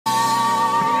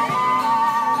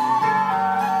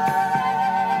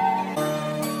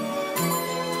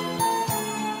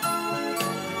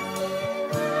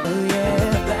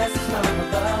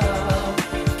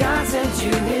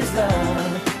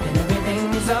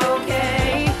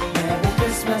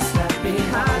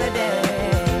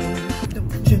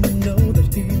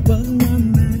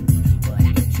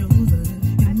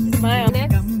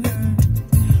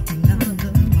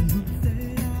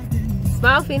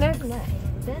Phoenix?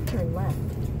 Then turn left.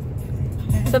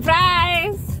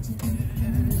 Surprise!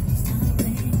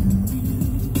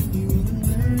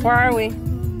 Where are we?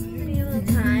 Medieval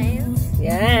times.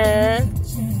 Yeah.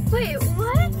 Wait,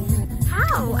 what?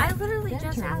 How? I literally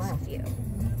just asked you.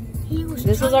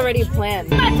 This was already planned.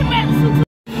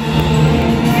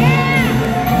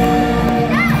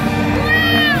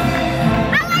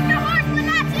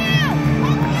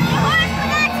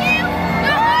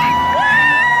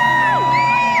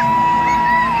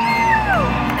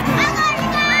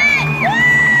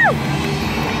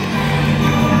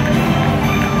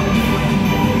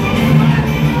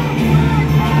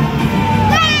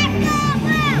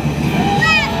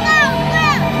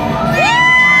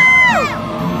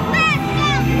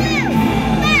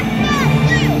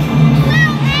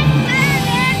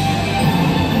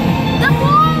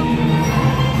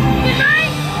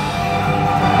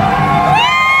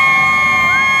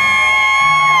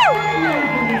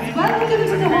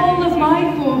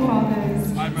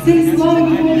 Since long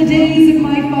before the days of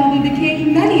my father the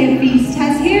king, many a feast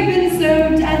has here been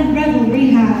served and revelry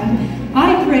had.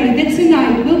 I pray that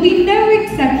tonight will be no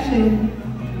exception.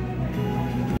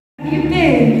 Have you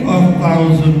been?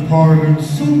 1,000 pardons,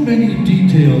 so many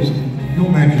details. Your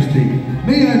Majesty,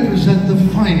 may I present the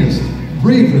finest,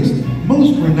 bravest,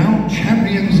 most renowned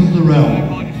champions of the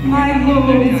realm. My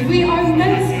lords, we are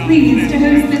most pleased to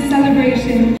host this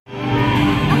celebration.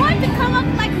 I want to come up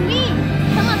like me.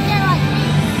 Come up there like me.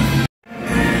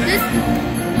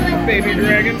 Baby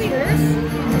dragon. Built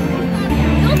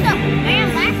up man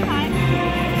last time.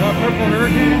 Got purple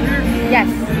hurricane in here? Yes.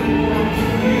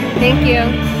 Thank you.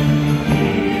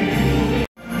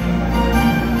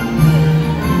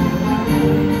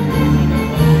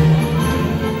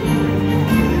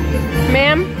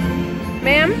 Ma'am?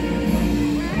 Ma'am?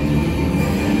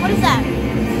 What is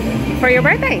that? For your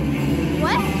birthday.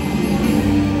 What?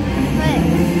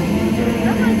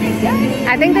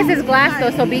 I think this is glass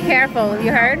though, so be careful.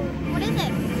 You heard? What is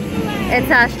it? It's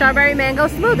a strawberry mango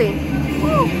smoothie.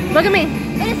 Ooh, Look at me.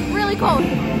 it is really cold.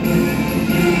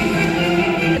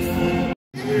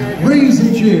 Raise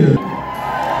a cheer.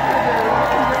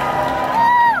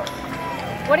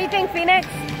 What do you think, Phoenix?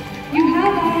 You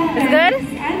have our It's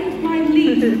good? and my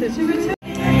leave to return.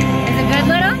 Is it good,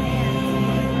 little?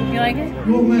 You like it?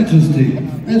 Your Majesty,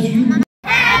 as you